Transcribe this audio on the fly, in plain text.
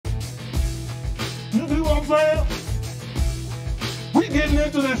You see what I'm saying? We getting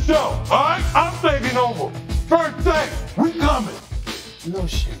into this show, all right? I'm taking over. First Take, we coming. No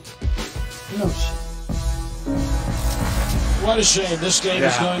shame. No shame. What a shame. This game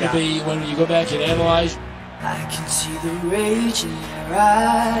is going to be, when you go back and analyze. I can see the rage in your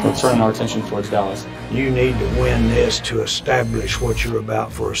eyes. Let's turn our attention towards Dallas. You need to win this to establish what you're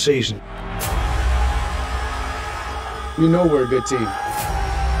about for a season. You know we're a good team.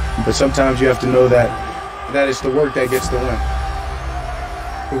 But sometimes you have to know that it's the work that gets the win.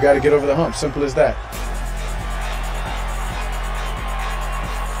 We got to get over the hump. Simple as that.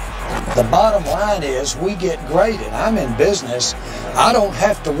 The bottom line is we get graded. I'm in business. I don't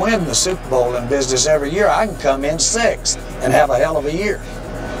have to win the Super Bowl in business every year. I can come in sixth and have a hell of a year.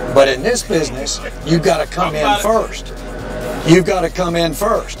 But in this business, you've got to come in first. You've got to come in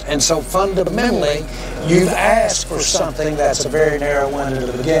first. And so fundamentally, you've asked for something that's a very narrow window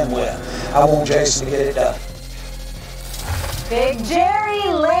to begin with. I want Jason to get it done. Big Jerry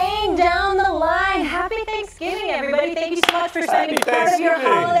laying down the line. Happy Thanksgiving, everybody. Thank you so much for spending part of your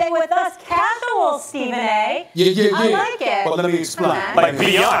holiday with us. Casual, Stephen A. Yeah. I like it. Well, let me explain. Like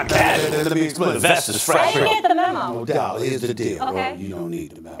beyond casual. Let me explain. The vest is fresh. I didn't get the memo. No doubt. Here's the deal. Okay. Well, you don't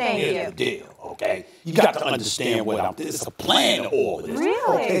need the memo. Thank Here's you. the deal, okay? You got to understand what I'm doing. It's a plan to all this.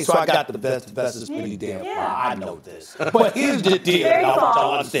 Really? Okay, so I got the vest. The vest is pretty damn fine. I know this. But here's the deal. I want y'all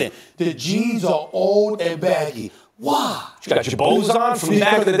to understand. The jeans are old and baggy. Why? You got your bows on from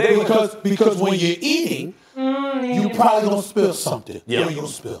back in the day. Because when you're eating, you probably gonna spill something. Yeah. You're gonna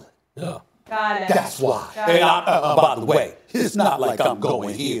spill it. Yeah. Got it. That's why. And by the way, it's not like I'm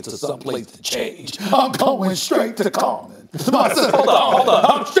going here to some place to change. I'm going straight to Carmen. Hold on.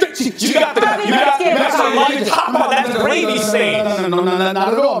 I'm straight. You got some light top on that gravy stain. No, not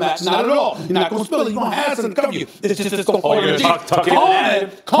at all, Matt. Not at all. You're not gonna spill it. You're gonna have something cover you. It's just gonna fall. You're gonna tuck it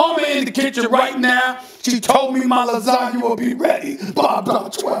in. Carmen in the kitchen right now. She told me my lasagna will be ready by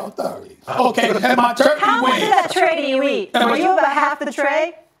about 12:30. Okay, and my turkey wings. How much of that tray do you eat? Were you about half the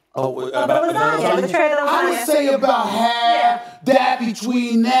tray? Oh, about the lasagna, the tray of the lasagna. I would say about half that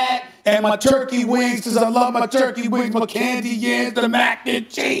between that and my turkey wings, because I love my turkey wings, my candy yams, the mac and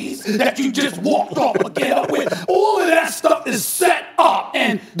cheese that you just walked off again up with. All of that stuff is set up,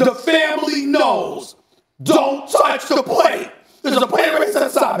 and the family knows. Don't touch the plate. There's a plate right to the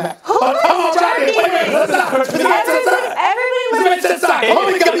side, Mac. Who likes turkey wings? Everybody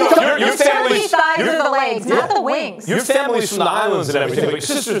Your turkey thighs are the legs, not the wings. Your family's from the islands and everything, but your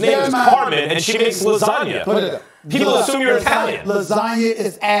sister's name is Carmen, and she makes lasagna. People assume you're Italian. Lasagna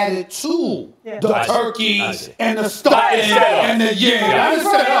is added to the turkeys and the stuffing and the yams.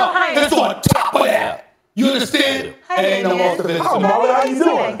 It's on top of that. You understand? Ain't no more business for me. How you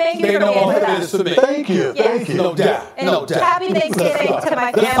doing? Thank you Ain't for no more being with us. business for me. Thank you. Yes. No doubt. And No doubt. happy Thanksgiving to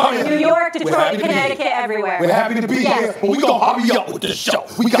my family in New York, Detroit, Connecticut, everywhere. We're happy to be here, but we're going to hurry up with the show.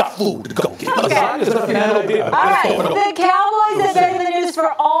 We got food to go get. Okay. All right, the Cowboys have been in the news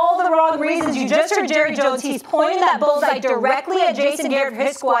for all the wrong reasons. You just heard Jerry Jones. He's pointing that bullseye directly at Jason Garrett for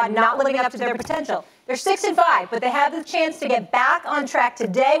his squad not living up to their potential. They're 6-5, but they have the chance to get back on track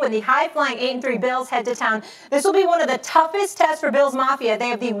today when the high-flying 8-3 Bills head to town. This will be one of the toughest tests for Bills Mafia. They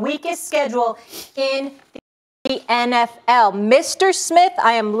have the weakest schedule in the NFL. Mr. Smith,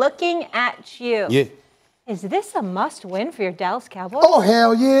 I am looking at you. Yeah. Is this a must-win for your Dallas Cowboys? Oh,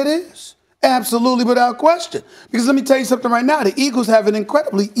 hell yeah, it is. Absolutely, without question. Because let me tell you something right now. The Eagles have an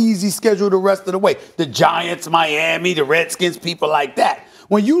incredibly easy schedule the rest of the way. The Giants, Miami, the Redskins, people like that.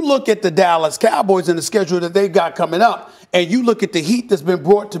 When you look at the Dallas Cowboys and the schedule that they've got coming up, and you look at the heat that's been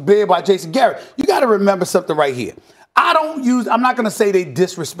brought to bear by Jason Garrett, you got to remember something right here. I'm not going to say they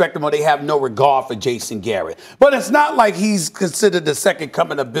disrespect him or they have no regard for Jason Garrett, but it's not like he's considered the second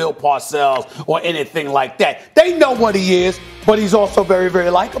coming of Bill Parcells or anything like that. They know what he is, but he's also very, very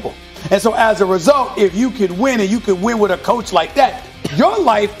likable. And so as a result, if you can win and you can win with a coach like that, your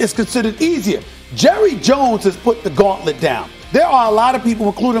life is considered easier. Jerry Jones has put the gauntlet down. There are a lot of people,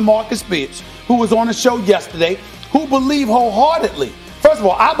 including Marcus Spears, who was on the show yesterday, who believe wholeheartedly. First of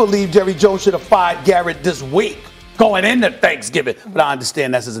all, I believe Jerry Jones should have fired Garrett this week going into Thanksgiving. But I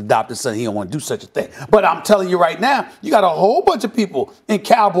understand that's his adopted son. He don't want to do such a thing. But I'm telling you right now, you got a whole bunch of people in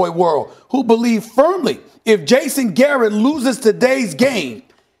Cowboy world who believe firmly if Jason Garrett loses today's game,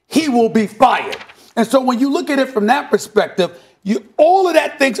 he will be fired. And so when you look at it from that perspective, all of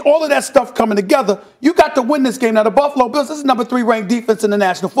that stuff coming together, you got to win this game. Now, the Buffalo Bills, this is number 3 ranked defense in the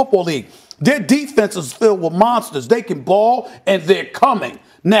National Football League. Their defense is filled with monsters. They can ball, and they're coming.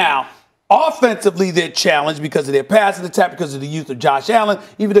 Now, Offensively, they're challenged because of their passing attack, because of the youth of Josh Allen,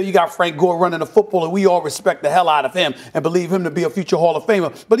 even though you got Frank Gore running the football, and we all respect the hell out of him and believe him to be a future Hall of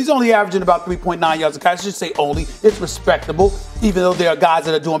Famer. But he's only averaging about 3.9 yards a catch. I should say only. It's respectable, even though there are guys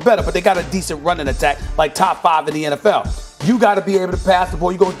that are doing better. But they got a decent running attack, like top 5 in the NFL. You got to be able to pass the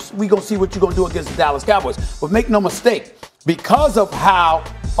ball. We gonna see what you're going to do against the Dallas Cowboys. But make no mistake, because of how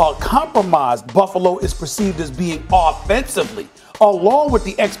compromised Buffalo is perceived as being offensively, along with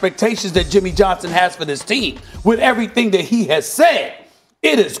the expectations that Jimmy Johnson has for this team, with everything that he has said,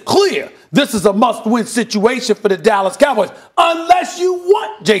 it is clear this is a must-win situation for the Dallas Cowboys, unless you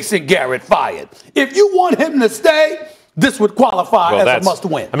want Jason Garrett fired. If you want him to stay, this would qualify as a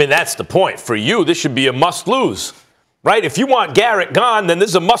must-win. I mean, that's the point. For you, this should be a must-lose. Right? If you want Garrett gone, then this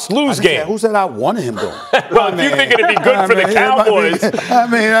is a must-lose game. Who said I wanted him gone? Well, if you think it'd be good for the Cowboys.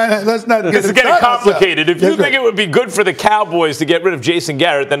 Let's not get this is getting complicated. If you think it would be good for the Cowboys to get rid of Jason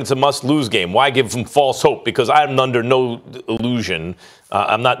Garrett, then it's a must-lose game. Why give them false hope? Because I'm under no illusion.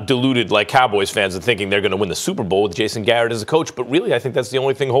 I'm not deluded like Cowboys fans into thinking they're going to win the Super Bowl with Jason Garrett as a coach. But really, I think that's the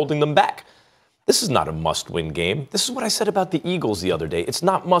only thing holding them back. This is not a must-win game. This is what I said about the Eagles the other day. It's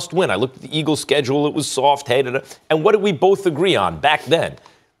not must-win. I looked at the Eagles' schedule. It was soft. And what did we both agree on back then?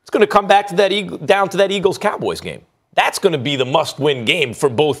 It's going to come back to that down to that Eagles-Cowboys game. That's going to be the must-win game for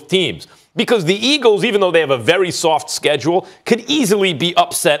both teams. Because the Eagles, even though they have a very soft schedule, could easily be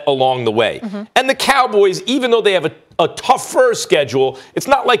upset along the way. Mm-hmm. And the Cowboys, even though they have a tougher schedule, it's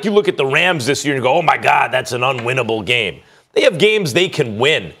not like you look at the Rams this year and go, oh, my God, that's an unwinnable game. They have games they can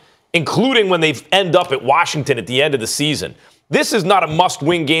win, including when they end up at Washington at the end of the season. This is not a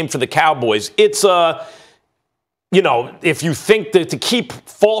must-win game for the Cowboys. It's if you think that to keep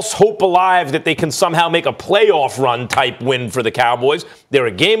false hope alive that they can somehow make a playoff run type win for the Cowboys, they're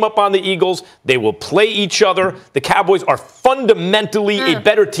a game up on the Eagles. They will play each other. The Cowboys are fundamentally a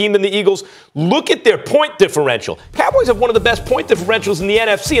better team than the Eagles. Look at their point differential. Cowboys have one of the best point differentials in the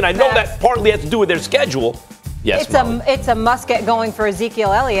NFC, and I know that partly has to do with their schedule. Yes, it's a must get going for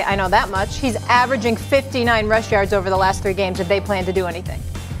Ezekiel Elliott. I know that much. He's averaging 59 rush yards over the last 3 games if they plan to do anything.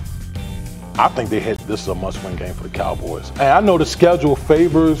 I think this is a must-win game for the Cowboys. And I know the schedule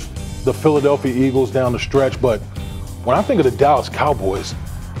favors the Philadelphia Eagles down the stretch, but when I think of the Dallas Cowboys,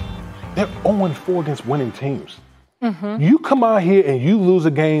 they're 0-4 against winning teams. Mm-hmm. You come out here and you lose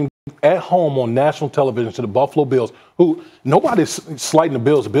a game at home on national television to the Buffalo Bills, who nobody's slighting the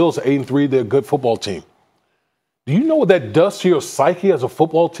Bills. The Bills are 8-3. They're a good football team. Do you know what that does to your psyche as a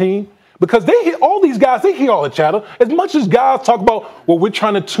football team? Because they hear all these guys, they hear all the chatter. As much as guys talk about, well, we're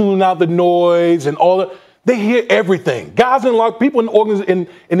trying to tune out the noise and all that, they hear everything. Guys and people in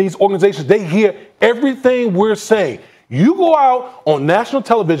these organizations, they hear everything we're saying. You go out on national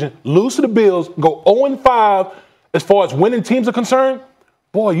television, lose to the Bills, go 0-5 as far as winning teams are concerned.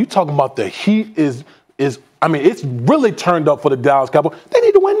 Boy, you talking about the heat it's really turned up for the Dallas Cowboys. They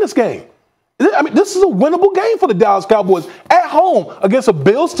need to win this game. I mean, this is a winnable game for the Dallas Cowboys at home against a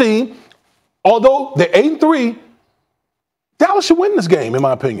Bills team. Although they're 8-3, Dallas should win this game, in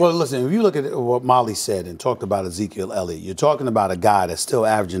my opinion. Well, listen, if you look at what Molly said and talked about Ezekiel Elliott, you're talking about a guy that's still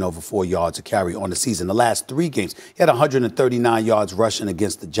averaging over 4 yards a carry on the season. The last 3 games, he had 139 yards rushing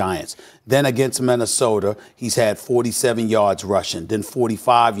against the Giants. Then against Minnesota, he's had 47 yards rushing, then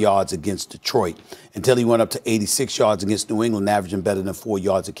 45 yards against Detroit, until he went up to 86 yards against New England, averaging better than 4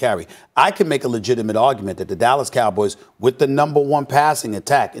 yards a carry. I can make a legitimate argument that the Dallas Cowboys, with the #1 passing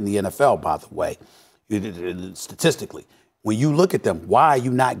attack in the NFL, by the way, statistically, when you look at them, why are you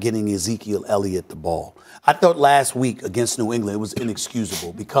not getting Ezekiel Elliott the ball? I thought last week against New England it was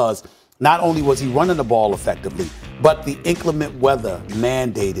inexcusable because not only was he running the ball effectively, but the inclement weather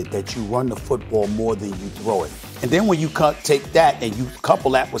mandated that you run the football more than you throw it. And then when you take that and you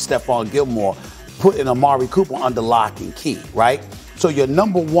couple that with Stephon Gilmore, putting Amari Cooper under lock and key, right? So your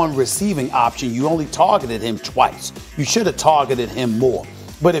 #1 receiving option, you only targeted him twice. You should have targeted him more.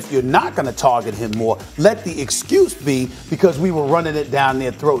 But if you're not going to target him more, let the excuse be because we were running it down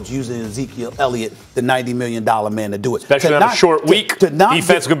their throats using Ezekiel Elliott, the $90 million man, to do it. Especially on a short week,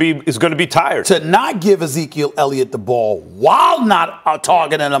 defense is going to be tired. To not give Ezekiel Elliott the ball while not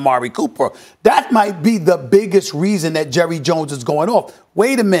targeting Amari Cooper, that might be the biggest reason that Jerry Jones is going off.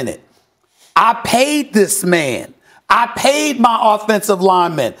 Wait a minute. I paid this man. I paid my offensive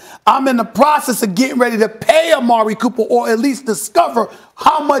lineman. I'm in the process of getting ready to pay Amari Cooper or at least discover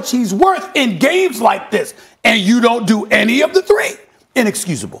how much he's worth in games like this. And you don't do any of the 3.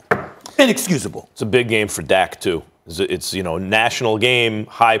 Inexcusable. Inexcusable. It's a big game for Dak, too. It's national game,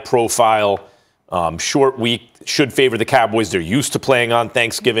 high profile, short week. Should favor the Cowboys. They're used to playing on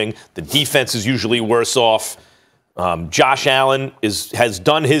Thanksgiving. The defense is usually worse off. Josh Allen has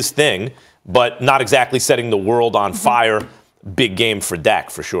done his thing, but not exactly setting the world on fire. Big game for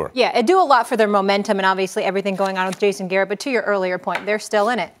Dak, for sure. Yeah, it'd do a lot for their momentum and obviously everything going on with Jason Garrett. But to your earlier point, they're still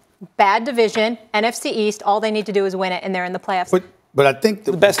in it. Bad division, NFC East. All they need to do is win it, and they're in the playoffs. But I think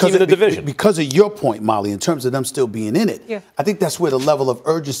the best team in the division. Because of your point, Molly, in terms of them still being in it, I think that's where the level of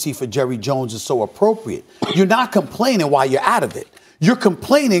urgency for Jerry Jones is so appropriate. You're not complaining while you're out of it. You're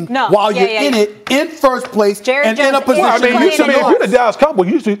complaining while you're in it in first place and in a position. If you're the Dallas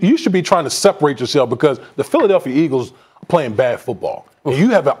Cowboys, you should be trying to separate yourself because the Philadelphia Eagles are playing bad football. And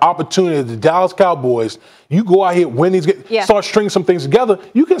you have an opportunity, the Dallas Cowboys, you go out here, win these games, start stringing some things together,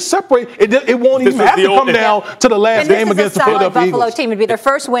 you can separate. It won't even have to come down to the last game against the Philadelphia Eagles. Buffalo team would be their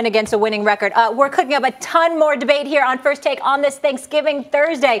first win against a winning record. We're cooking up a ton more debate here on First Take on this Thanksgiving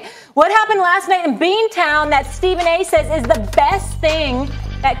Thursday. What happened last night in Beantown that Stephen A. says is the best thing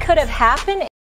that could have happened?